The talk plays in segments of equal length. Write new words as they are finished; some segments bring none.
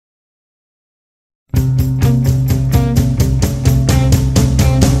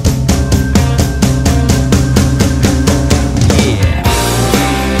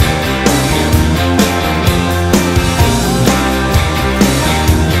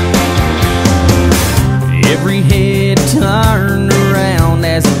turned around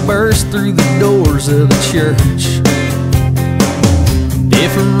as he burst through the doors of the church.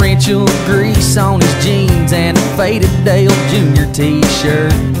 Differential grease on his jeans and a faded Dale Jr.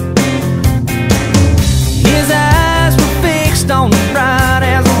 t-shirt. His eyes were fixed on the bride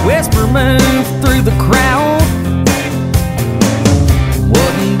as a whisper moved through the crowd.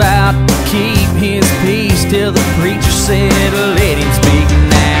 Wasn't about to keep his peace till the preacher said, "Let him speak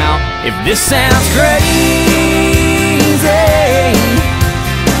now." If this sounds crazy,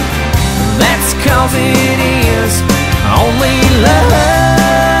 that's 'cause it is. Only love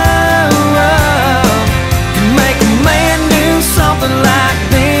can make a man do something like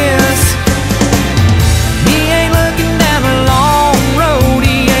this. He ain't looking down a long road,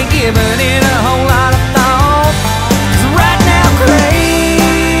 he ain't giving it a whole lot of thought. 'Cause right now crazy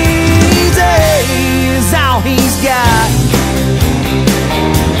is all he's got.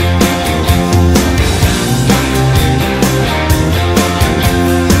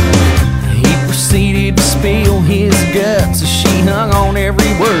 He proceeded to spill his guts as she hung on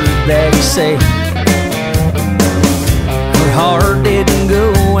every word that he said. Her heart didn't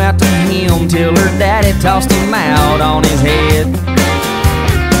go out to him till her daddy tossed him out on his head.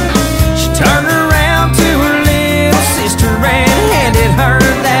 She turned around to her little sister and handed her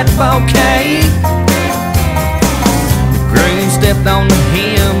that bouquet. The groom stepped on the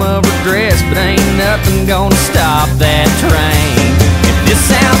hem of her dress, but ain't nothing gonna stop that train. If this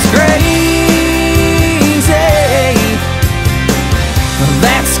sounds crazy,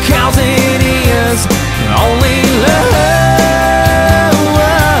 that's 'cause